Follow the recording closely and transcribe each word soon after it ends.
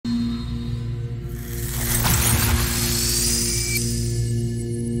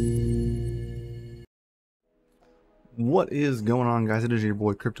What is going on, guys? It is your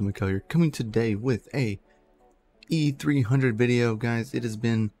boy CryptoMykel here, coming today with a E300 video. Guys, it has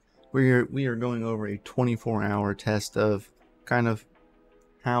been we are going over a 24-hour test of kind of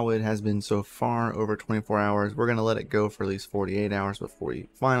how it has been so far over 24 hours. We're gonna let it go for at least 48 hours before we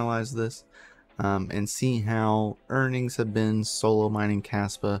finalize this, and see how earnings have been solo mining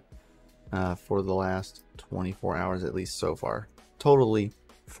Kaspa for the last 24 hours at least so far. Totally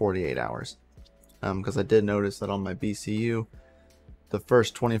 48 hours. Because I did notice that on my BCU, the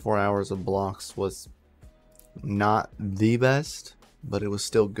first 24 hours of blocks was not the best, but it was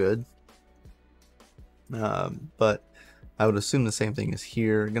still good. But I would assume the same thing is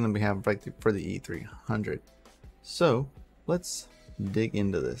here. Going to have right for the E300. So let's dig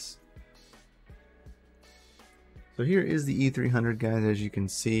into this. So here is the E300, guys. As you can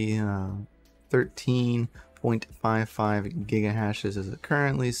see, 13.55 gigahashes as it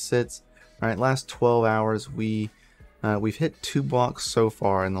currently sits. All right, last 12 hours we've hit 2 blocks so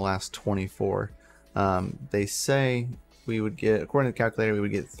far in the last 24. They say we would get, according to the calculator, we would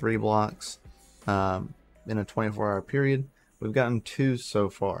get 3 blocks in a 24-hour period. We've gotten 2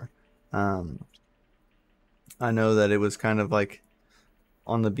 so far. I know that it was kind of like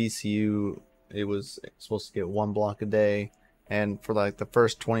on the BCU, it was supposed to get 1 block a day, and for like the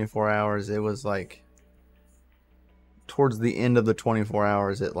first 24 hours, it was like towards the end of the 24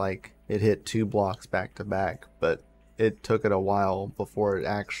 hours, it hit 2 blocks back to back, but it took it a while before it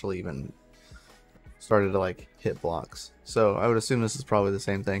actually even started to like hit blocks. So I would assume this is probably the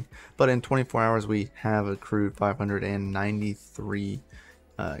same thing, but in 24 hours we have accrued 593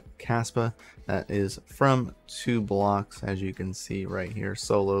 Kaspa. That is from 2 blocks, as you can see right here.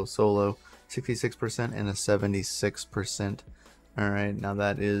 Solo 66% and a 76%. All right, now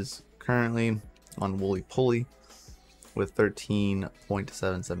that is currently on WoolyPooly with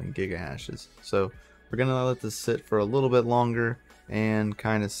 13.77 gigahashes. So we're gonna let this sit for a little bit longer and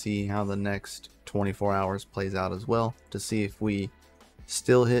kind of see how the next 24 hours plays out as well, to see if we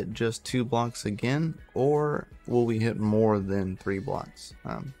still hit just 2 blocks again, or will we hit more than 3 blocks.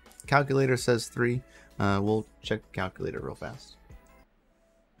 Calculator says 3. We'll check the calculator real fast.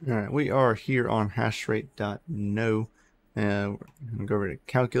 All right, we are here on hashrate.no, and we're gonna go over to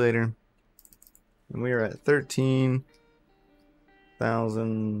calculator, and we are at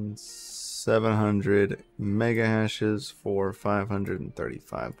 13,700 mega hashes for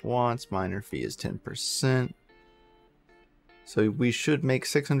 535 watts. Miner fee is 10%. So we should make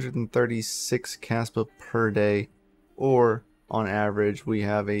 636 Kaspa per day, or on average, we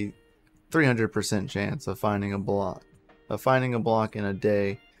have a 300% chance of finding a block. In a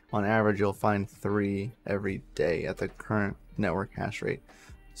day. On average, you'll find 3 every day at the current network hash rate.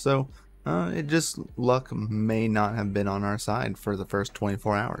 So it just, luck may not have been on our side for the first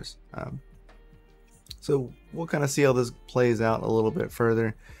 24 hours. So we'll kind of see how this plays out a little bit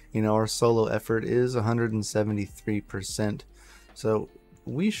further. You know, our solo effort is 173%. So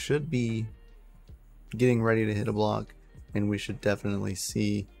we should be getting ready to hit a block, and we should definitely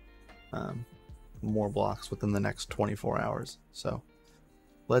see more blocks within the next 24 hours. So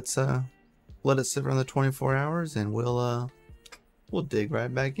let's let it sit for the 24 hours, and we'll dig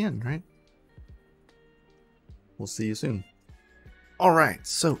right back in, right? We'll see you soon. Alright,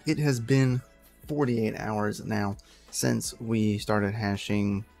 so it has been 48 hours now since we started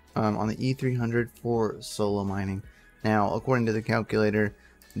hashing on the E300 for solo mining. Now, according to the calculator,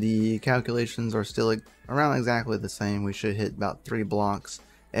 the calculations are still around exactly the same. We should hit about 3 blocks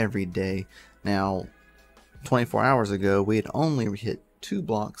every day. Now, 24 hours ago, we had only hit 2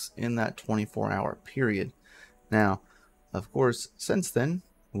 blocks in that 24-hour period. Now, of course, since then,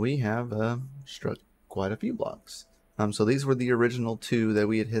 we have struck quite a few blocks. So these were the original 2 that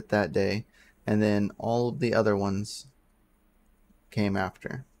we had hit that day, and then all of the other ones came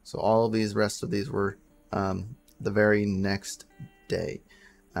after. So all of these, rest of these were the very next day.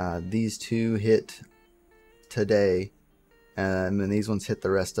 These 2 hit today, and then these ones hit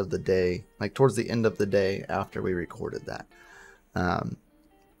the rest of the day, like towards the end of the day after we recorded that.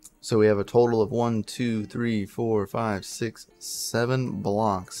 So we have a total of 1, 2, 3, 4, 5, 6, 7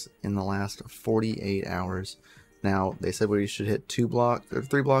 blocks in the last 48 hours. Now, they said we should hit 2 blocks or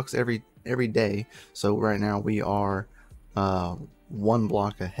 3 blocks every day. So right now we are 1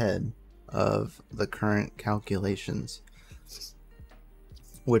 block ahead of the current calculations,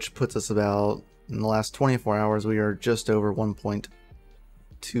 which puts us about, in the last 24 hours, we are just over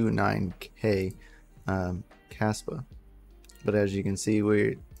 1.29k Kaspa. But as you can see,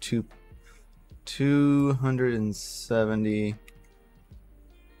 we're 270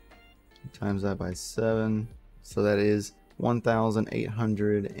 times that by 7, so that is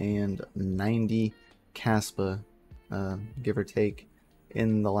 1,890 Kaspa give or take,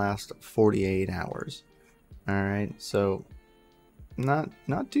 in the last 48 hours. Alright, so not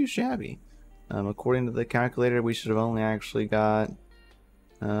too shabby. According to the calculator, we should have only actually got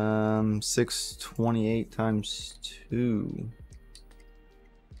 628 times 2.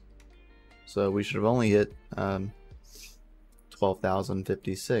 So we should have only hit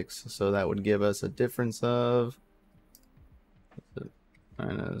 12,056. So that would give us a difference of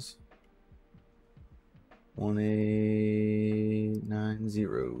minus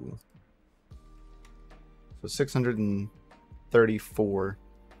 1890. So 634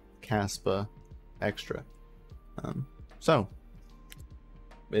 Kaspa extra. So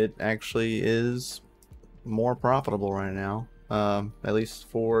it actually is more profitable right now, at least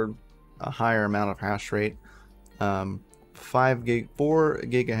for a higher amount of hash rate. 4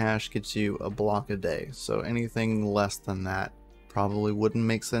 gigahash gets you a block a day, so anything less than that probably wouldn't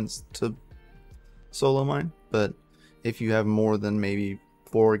make sense to solo mine. But if you have more than maybe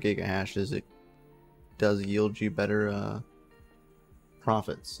 4 gigahashes, it does yield you better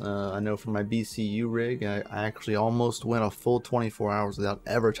profits. I know for my BCU rig, I actually almost went a full 24 hours without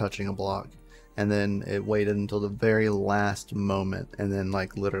ever touching a block, and then it waited until the very last moment, and then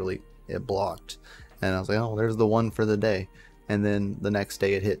like literally it blocked, and I was like, oh, there's the one for the day. And then the next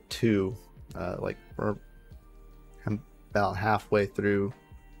day it hit 2, like about halfway through,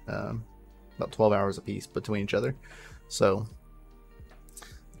 about 12 hours a piece between each other. So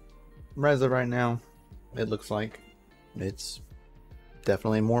as of right now, it looks like it's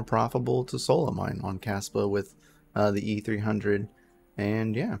definitely more profitable to solo mine on Kaspa with the E300.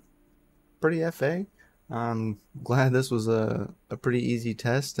 And yeah, pretty FA. I'm glad this was a pretty easy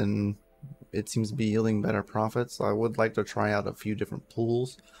test, and it seems to be yielding better profits. I would like to try out a few different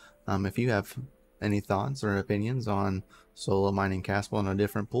pools. If you have any thoughts or opinions on solo mining Kaspa on a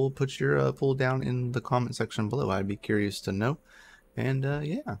different pool, put your pool down in the comment section below. I'd be curious to know. And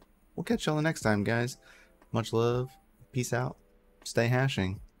yeah, we'll catch y'all the next time, guys. Much love. Peace out. Stay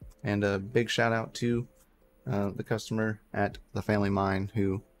hashing. And a big shout out to the customer at the Family Mine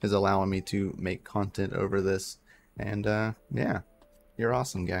who is allowing me to make content over this. And yeah, you're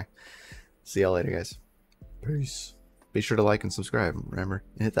awesome, guy. See y'all later, guys. Peace. Be sure to like and subscribe, remember,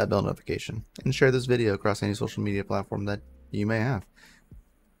 and hit that bell notification, and share this video across any social media platform that you may have.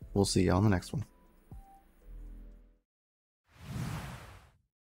 We'll see y'all in the next one.